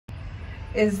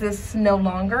Is this no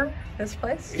longer this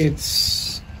place?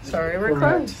 It's... Sorry, we're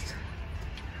closed.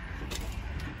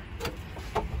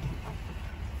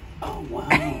 Oh, wow.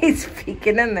 He's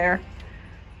peeking in there.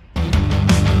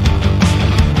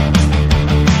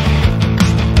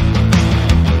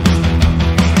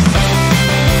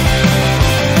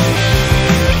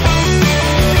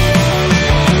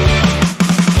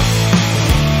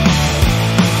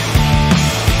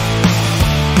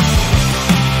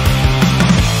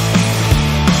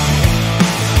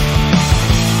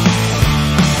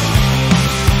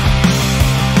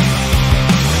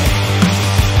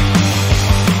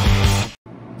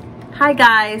 Hi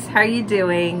guys, how are you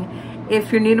doing?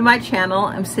 If you're new to my channel,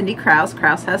 I'm Cindy Krause,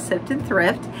 Krause House Thrift and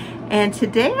Thrift, and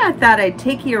today I thought I'd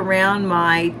take you around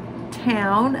my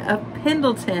town of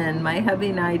Pendleton. My hubby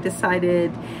and I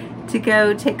decided to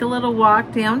go take a little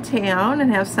walk downtown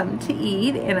and have something to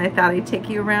eat, and I thought I'd take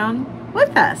you around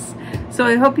with us. So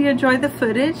I hope you enjoy the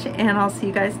footage, and I'll see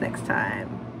you guys next time.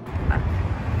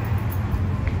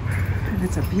 And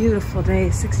it's a beautiful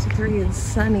day, 63 and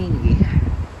sunny.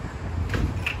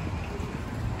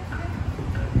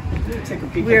 Take a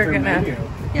peek We're at their gonna, menu.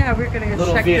 yeah, we're gonna go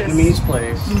Little check Vietnamese this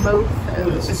place. mofo.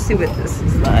 Let's see what this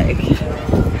is like.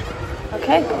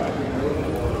 Okay.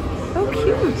 Oh,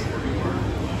 cute.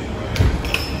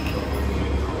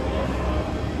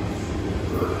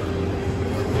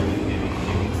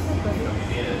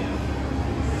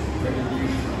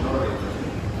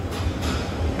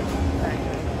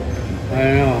 I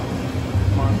know.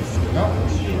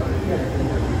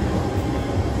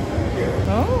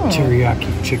 Oh,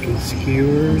 Teriyaki chicken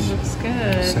skewers. looks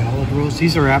good. Salad rolls.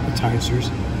 These are appetizers.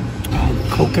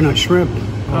 Coconut shrimp.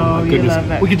 Oh, my you goodness.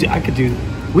 love it.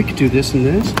 We could do this and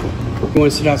this. You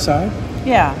want to sit outside?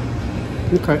 Yeah.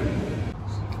 Okay.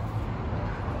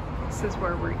 This is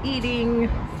where we're eating.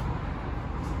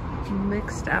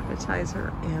 Mixed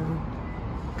appetizer and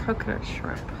coconut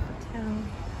shrimp.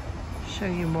 I'll show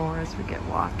you more as we get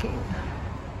walking.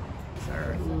 This is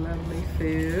our lovely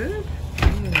food.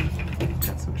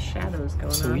 Got some shadows going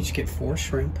on. So we each get 4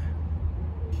 shrimp.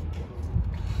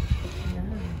 Yeah,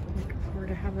 looking forward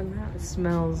to having that. It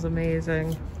smells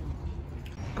amazing.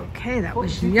 Okay, that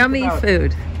was yummy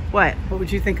food. What? What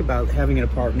would you think about having an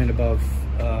apartment above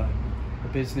a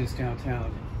business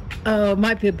downtown? Oh, it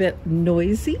might be a bit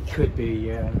noisy. Could be,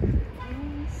 yeah.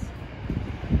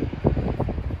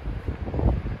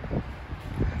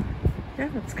 Yeah,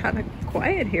 it's kind of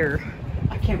quiet here.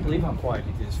 I can't believe how quiet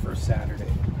it is for a Saturday.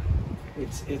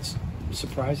 It's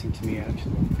surprising to me,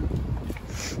 actually.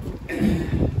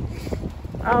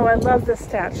 Oh, I love the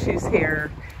statues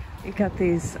here. You got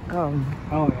these, Oh,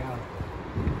 yeah.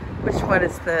 which one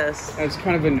is this? It's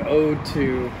kind of an ode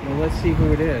to, well, let's see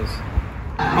who it is.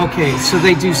 Okay, so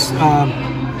they do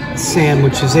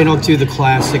sandwiches. They don't do the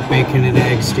classic bacon and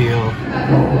eggs deal.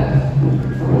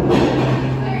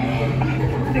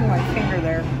 Putting my finger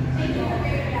there.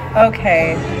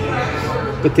 Okay.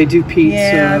 But they do pizza.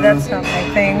 Yeah, that's not my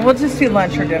thing. We'll just do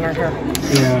lunch or dinner here.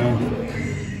 Yeah.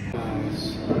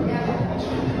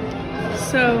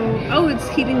 So, oh, it's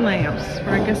heating lamps.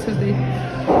 Or I guess if they,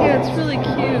 yeah, it's really cute.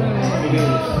 It is.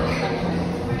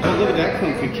 Oh, look at that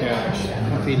comfy couch.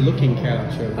 Comfy looking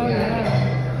couch over Oh, there.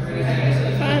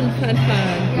 yeah. Fun, fun,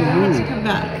 fun. Let's come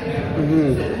back.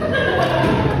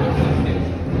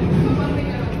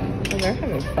 Oh, they're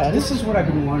having fun. This is what I've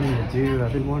been wanting to do.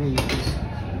 I've been wanting to just,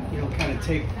 kind of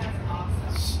take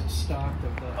stock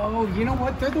of the... Oh, you know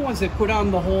what? They're the ones that put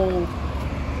on the whole...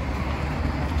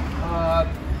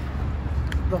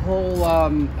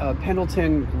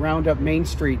 Pendleton Roundup Main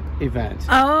Street event.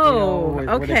 Oh, where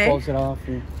okay. they close it off.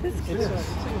 And This is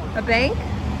a bank?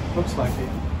 looks like it.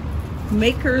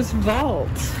 Maker's Vault.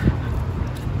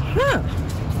 Huh.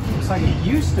 Looks like it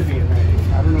used to be a bank.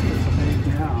 I don't know if it's a bank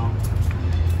now.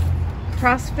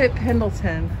 CrossFit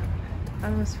Pendleton. I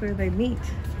don't know where they meet.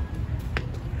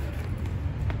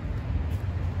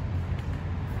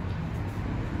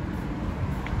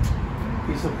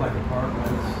 These look like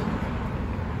apartments.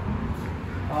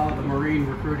 Oh, the Marine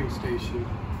recruiting station.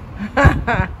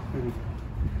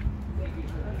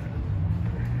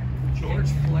 George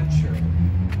Fletcher.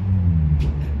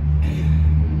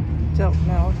 Don't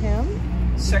know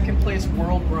him. Second place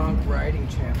World Bronc Riding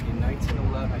Champion,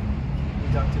 1911.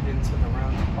 Inducted into the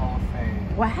Roundup Hall of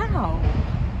Fame. Wow.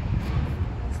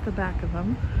 That's the back of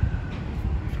them.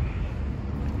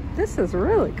 This is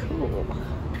really cool.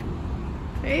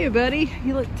 Hey, buddy.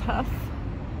 You look tough.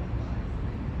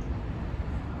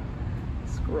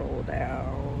 Scroll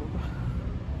down.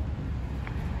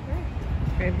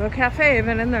 Rainbow Cafe. I've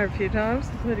been in there a few times,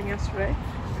 including yesterday,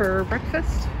 for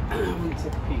breakfast. Let me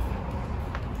take a peek.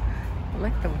 I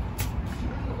like the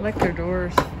I like their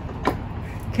doors.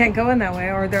 Can't go in that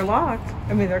way, or they're locked.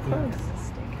 I mean, they're closed.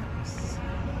 Steakhouse.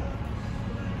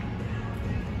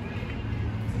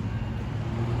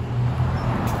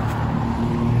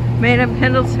 Made in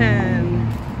Pendleton.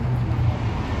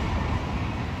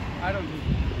 I don't need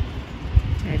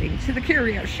Heading to the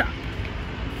curio shop.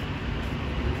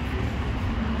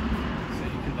 So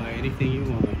you can buy anything you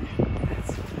want.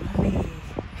 That's funny.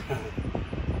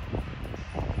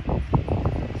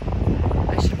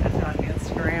 I should put that on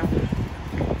Instagram.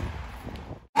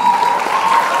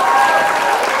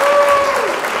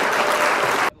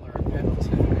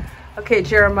 Okay,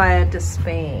 Jeremiah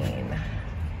Despain.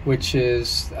 Which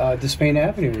is Despain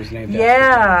Avenue was named after.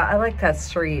 Yeah, I like that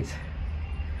street.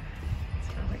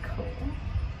 It's really cool.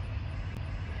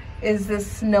 Is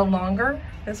this no longer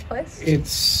this place?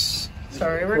 It's...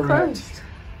 Sorry, we're closed.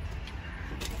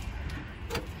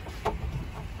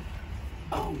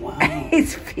 Oh, wow.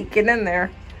 He's peeking in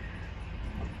there.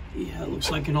 Yeah, it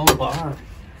looks like an old bar.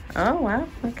 Oh, wow.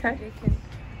 Okay.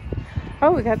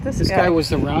 Oh, we got this guy. This guy was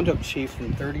the roundup chief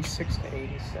from 36 to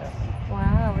 87.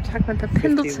 Wow, we're talking about the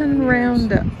Pendleton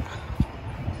Roundup.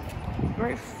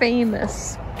 Very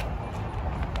famous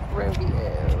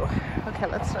rodeo. Okay,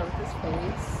 let's start with this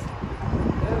face.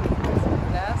 Oh, there's a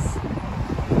mess.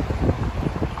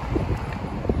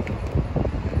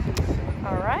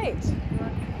 All right.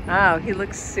 Oh, he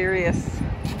looks serious.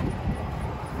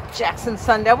 Jackson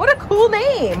Sundown. What a cool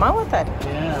name. I want that.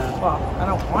 Yeah. Well, I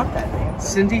don't want that name.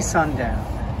 Cindy Sundown.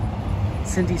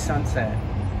 Cindy Sunset.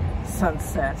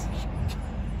 Sunset.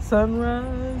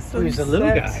 Sunrise. Oh, he's a little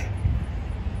sunset. guy.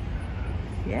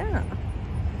 Yeah.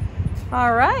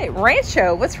 All right.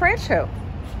 Rancho. What's Rancho?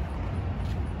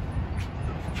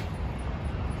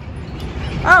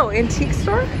 Oh, antique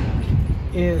store?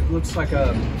 It looks like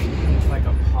a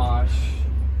posh.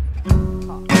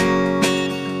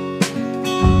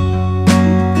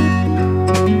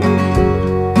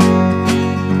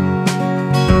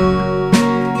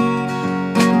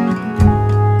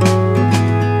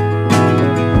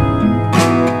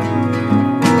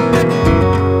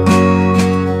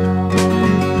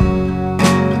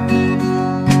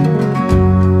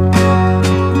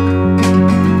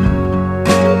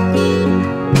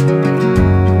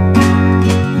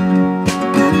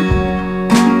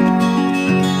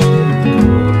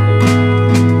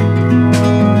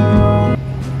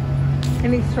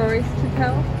 Any stories to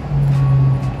tell?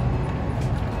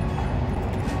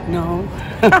 No.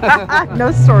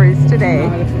 No stories today.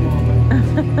 Not at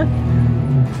the moment.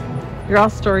 You're all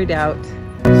storied out.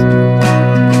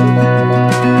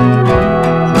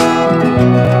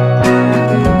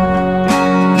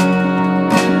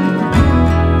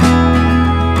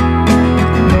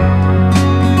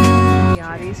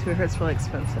 Yachties, we heard it's really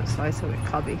expensive, so I said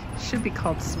it should be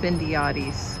called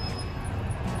Spendiotis.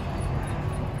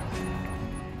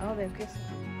 Oh, they've got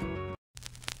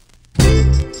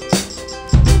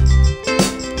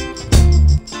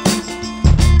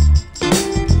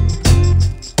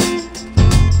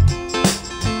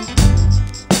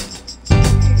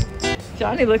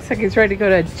Johnny looks like he's ready to go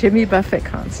to a Jimmy Buffett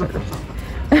concert.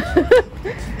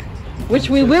 Which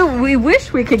we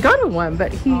wish we could go to one,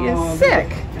 but he is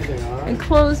sick and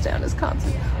closed down his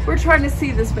concert. We're trying to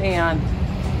see this band.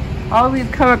 All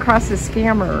we've come across is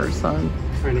scammers on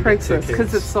Craigslist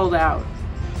because it's sold out.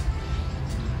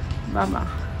 Mama.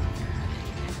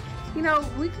 You know,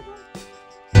 we could...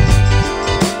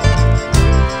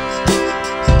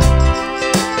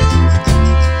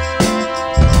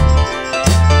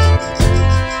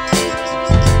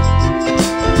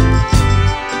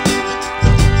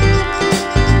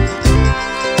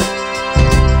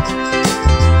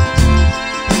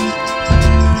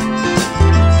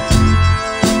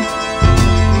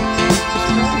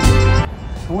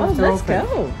 Let's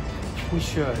go. We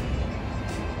should.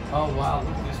 Oh wow,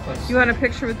 look at this place. You want a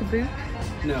picture with the boot?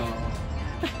 No.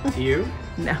 You?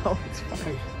 No, it's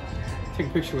fine. Take a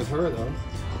picture with her though.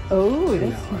 Oh, No,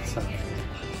 that's that's not.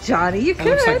 Johnny, you That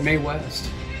could. looks like Mae West.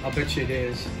 I'll bet you it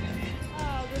is.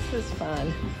 Oh, this is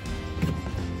fun.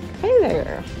 Hey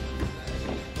there.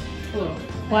 Hello.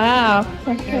 Wow.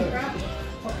 Okay.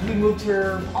 We moved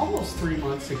here almost 3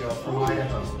 months ago from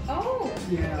Idaho. Oh.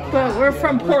 Yeah. But we're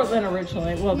from Portland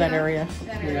originally. Well, that area.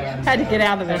 Yeah. Had to get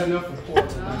out of Had it. enough of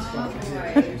Portland. That's what we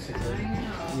did, basically.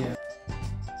 Yeah.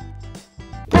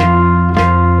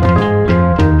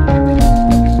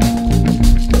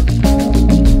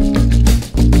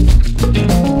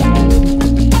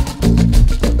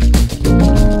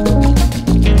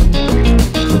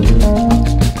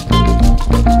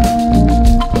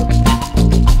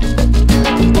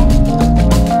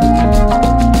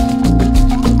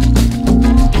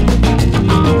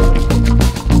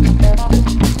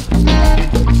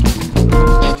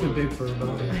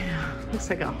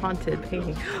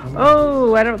 painting.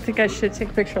 Oh, I don't think I should take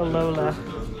a picture of Lola.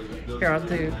 Here, I'll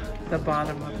do the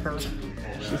bottom of her.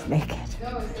 She's naked.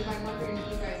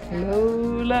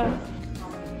 Lola.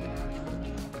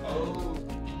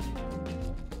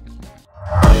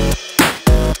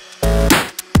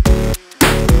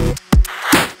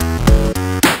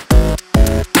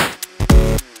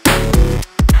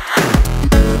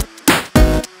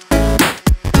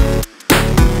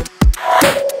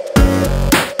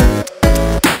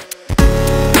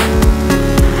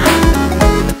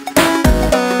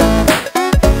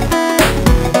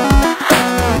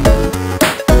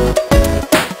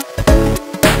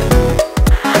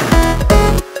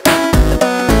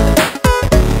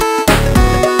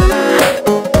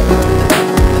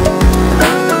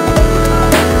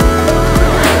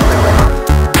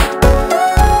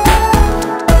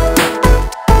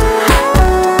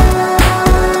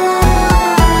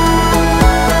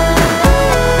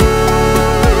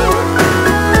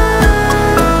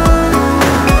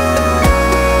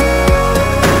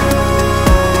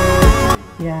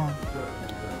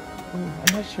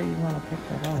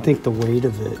 I think the weight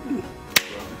of it.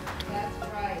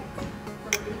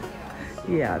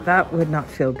 Yeah, that would not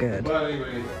feel good.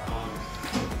 Ugh.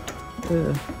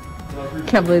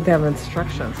 Can't believe they have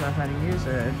instructions on how to use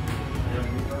it.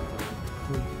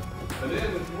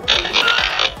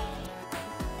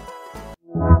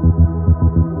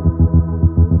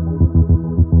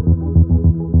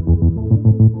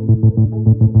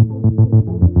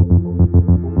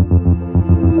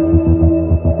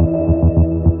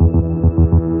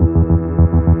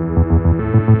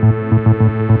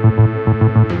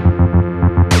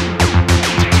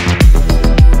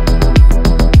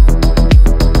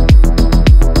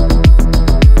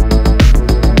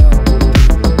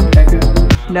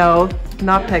 No,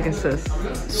 not Pegasus.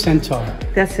 Centaur.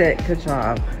 That's it. Good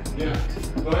job.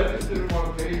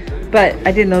 But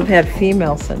I didn't know they had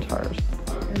female centaurs.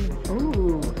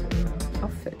 Ooh,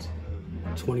 outfit.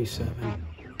 27.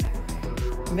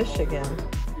 Michigan.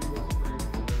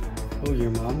 Oh,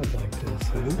 your mom would like this,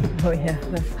 huh? Oh yeah.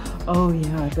 Oh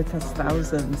yeah. I bet that's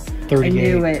thousands. 38. I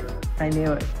knew it. I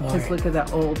knew it. Why? Just look at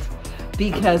that old.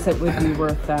 Because it would be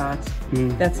worth that.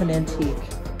 That's an antique.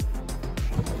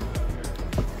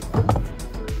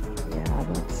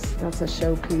 That's a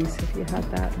showpiece if you had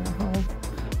that in the home.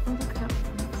 Oh, look at that.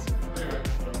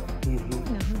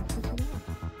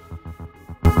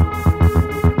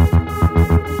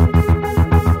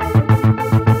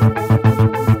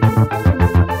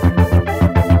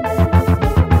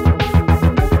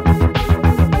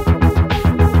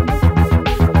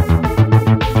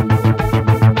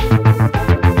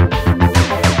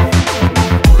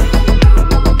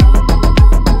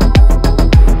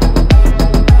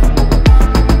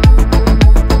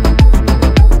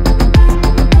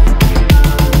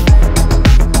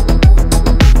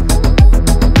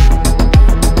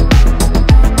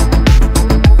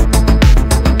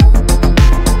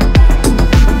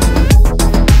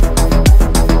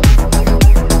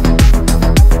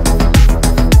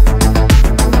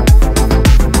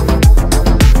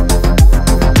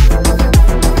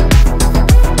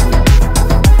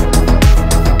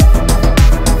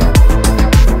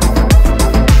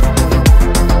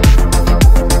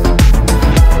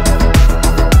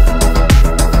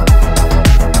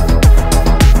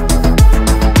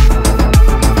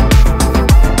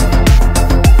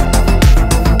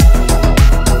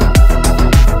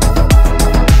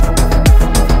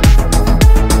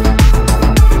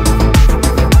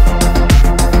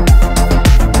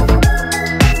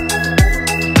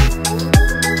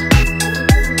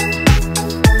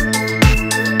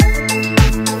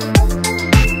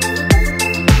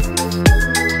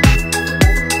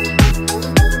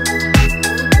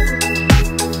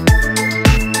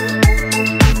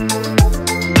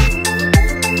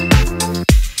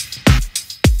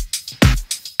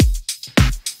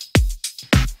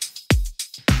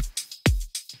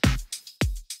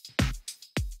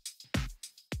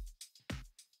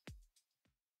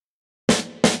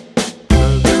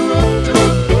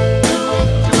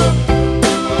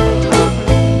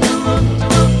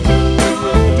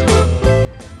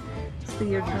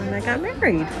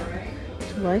 married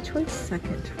July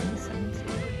 22nd, 2017.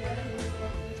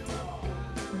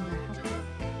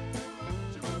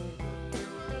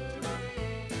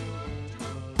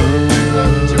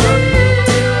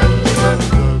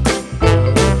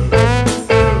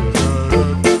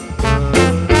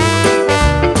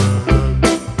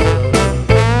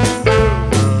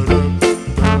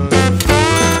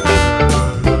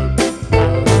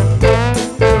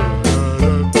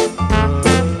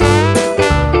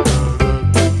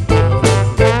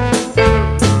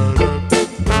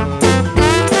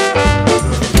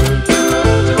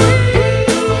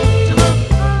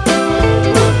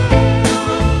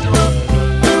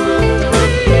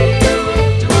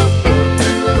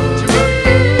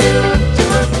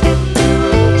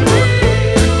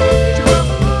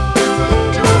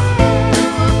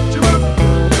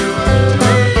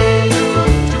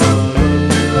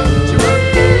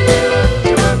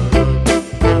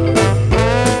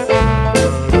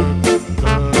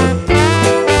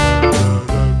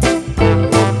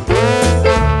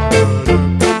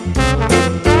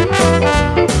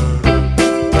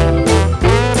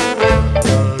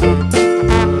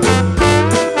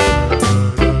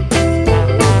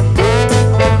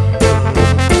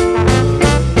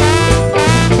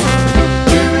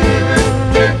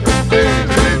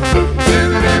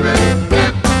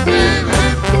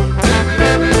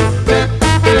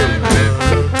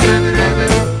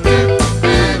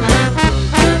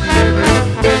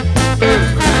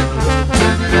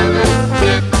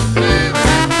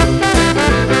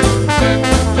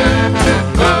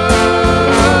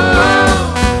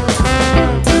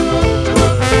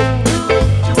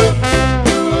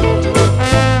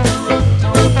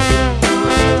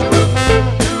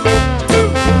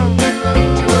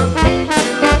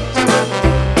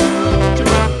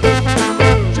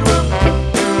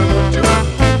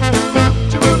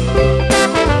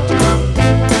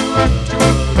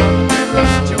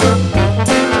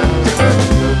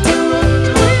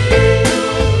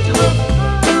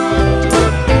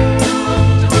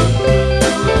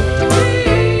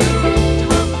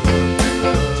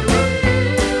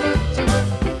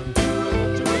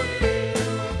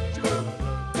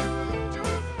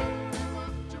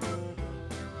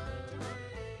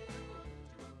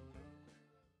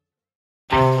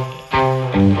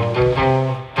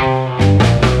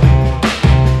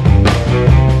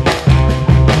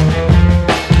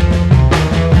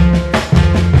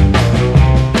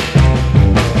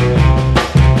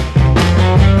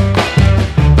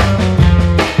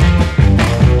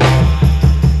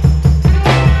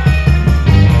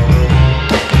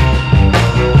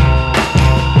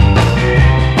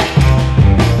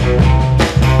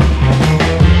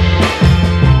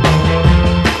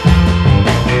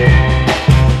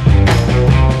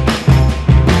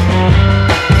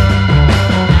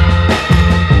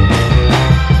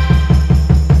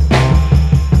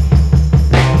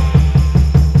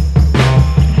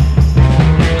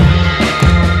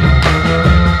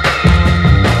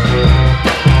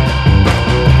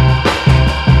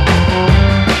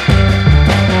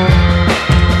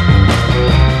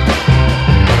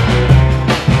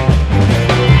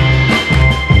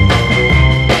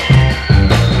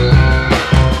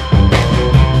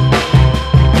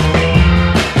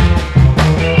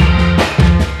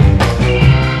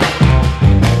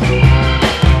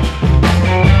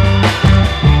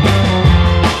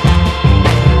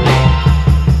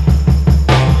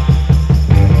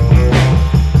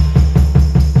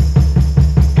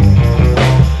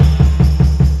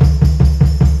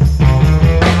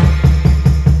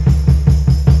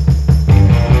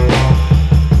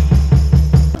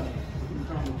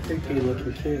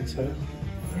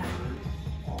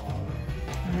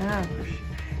 Yeah.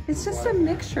 It's just a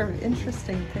mixture of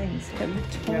interesting things. Got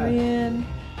Victorian,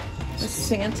 the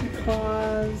Santa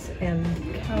Claus, and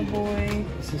cowboy.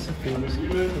 Is this a famous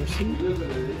person?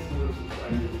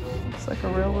 Looks like a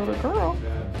real little girl.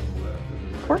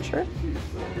 Portrait.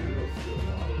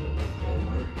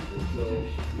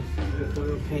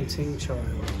 Oil painting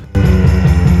child.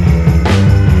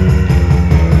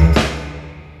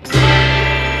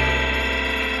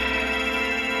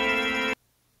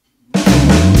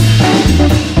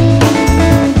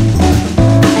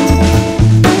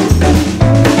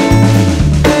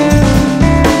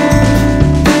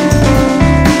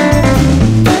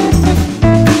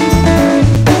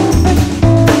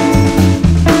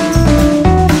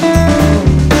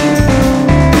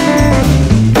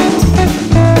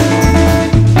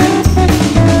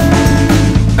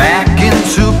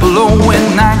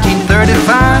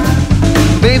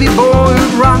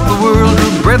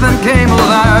 Came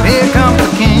alive. Here comes the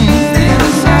king. Stand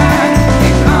aside.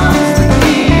 Here comes the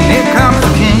king. Here comes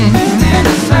the king. Stand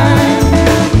aside.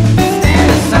 Stand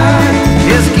aside.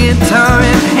 His guitar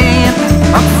in hand,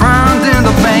 up front in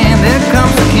the band. Here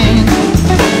comes the king.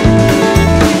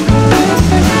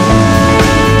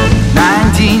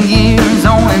 19 years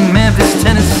old in Memphis,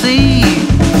 Tennessee.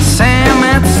 Sam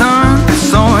and son,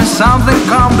 so it's something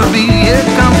come to be. Here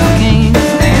comes the king.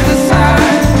 Stand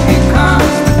aside. Here comes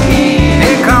the king.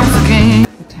 Here comes the king.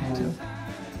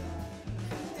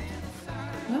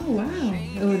 Oh wow.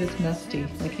 Oh, it is musty,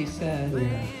 like you said.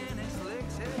 Yeah.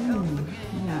 Oh,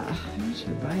 yeah. I'm not sure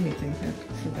to buy anything here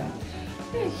because of that.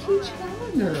 Yeah, huge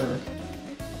calendar.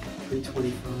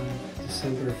 325,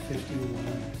 December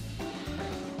 51.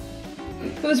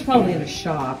 It was probably in a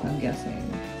shop, I'm guessing.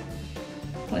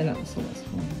 Probably not in the Celeste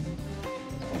one.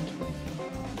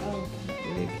 Oh,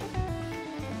 big.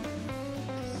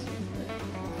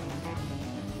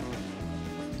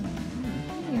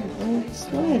 Old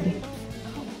sled.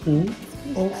 Hmm?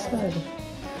 Old sled.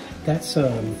 That's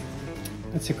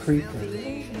a creeper.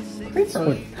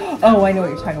 Creeper. Oh, I know what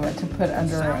you're talking about. To put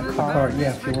under a car.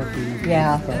 Yeah, if you're working.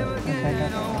 Yeah. Okay, I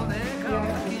got that one.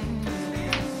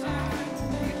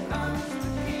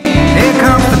 Here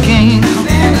comes the king.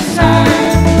 Stand aside.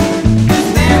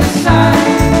 Stand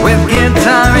aside. With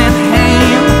guitar in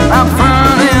hand, up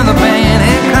front in the band.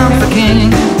 Here comes the king.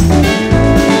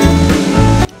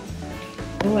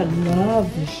 Oh, I love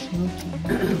the show.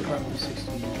 Probably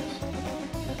 60 years.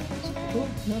 Oh,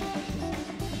 no.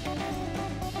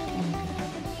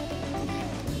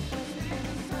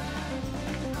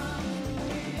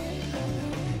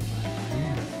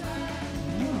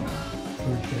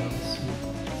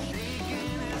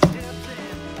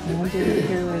 I wonder if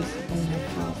there was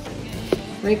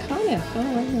Ray Conniff. Oh, I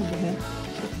remember him.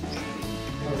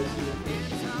 Oh, it is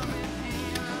nice.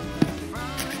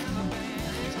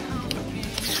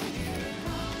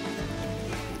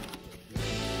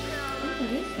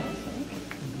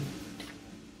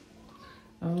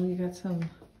 Oh, you got some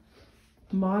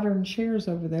modern chairs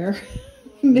over there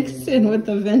mixed in with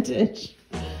the vintage.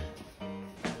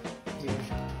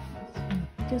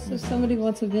 I guess if somebody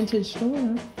wants a vintage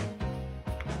door.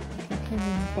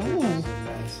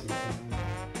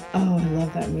 Oh, I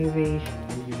love that movie.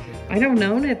 I don't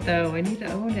own it though. I need to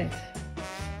own it.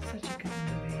 Such a good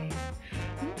movie.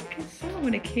 I don't think I saw it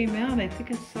when it came out. I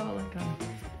think I saw it like on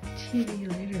TV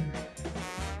later.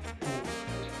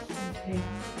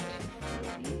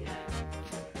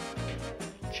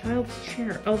 Child's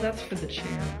chair. Oh, that's for the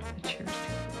chair. The chair's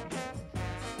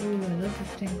too. Ooh, I love the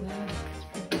stained glass.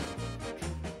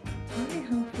 Hi,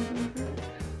 Humphrey.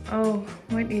 Oh,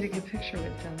 might need to get a picture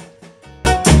with them.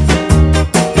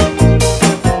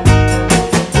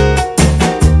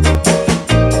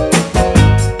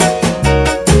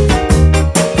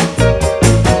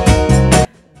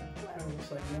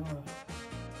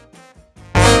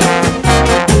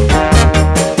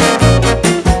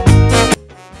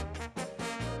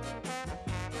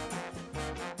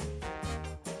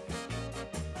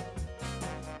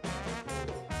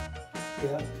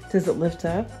 Yeah. Does it lift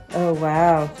up? Oh,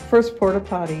 wow. First porta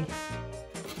potty.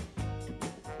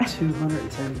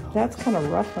 $210. That's kind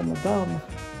of rough on the bum.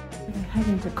 We're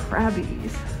heading to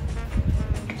Krabby's.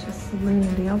 Just in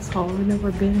the dance hall. We've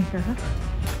never been here.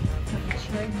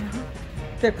 Right now.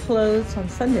 They're closed on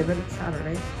Sunday, but it's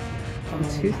Saturday.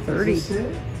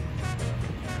 2:30.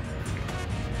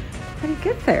 How do you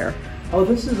get there? Oh,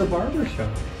 this is a barber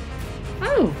shop.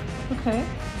 Oh, okay.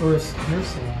 Or a hair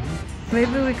salon.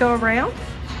 Maybe we go around?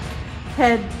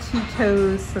 Head to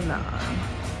toe salon.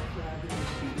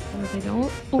 Oh, they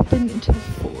don't open until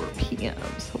 4 p.m.,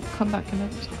 so we'll come back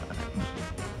another time.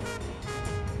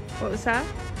 What was that?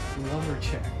 Lover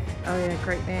check. Oh yeah,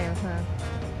 great name, huh?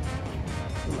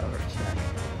 Lover check.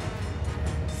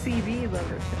 CB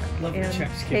lover check. Lover and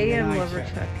check's giving an KM eye lover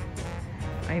check. check.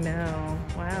 I know.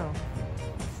 Wow.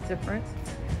 It's different.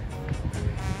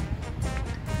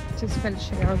 Just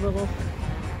finishing our little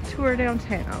tour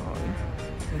downtown.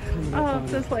 Oh,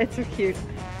 those lights are cute.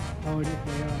 Oh, they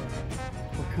are.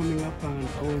 We're coming up on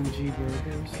OMG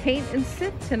Burgers. Paint and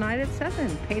sip tonight at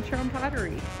 7. Patron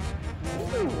Pottery.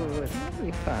 Ooh, that'll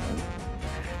be fun.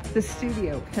 The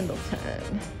Studio,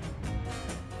 Pendleton.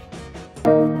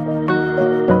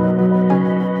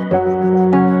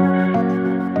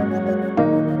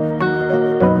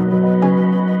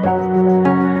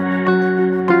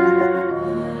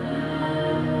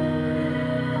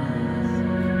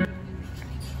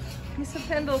 Piece of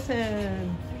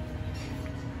Pendleton.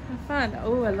 Have fun.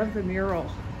 Oh, I love the mural.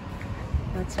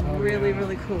 That's really,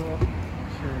 really cool.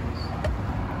 Sure is.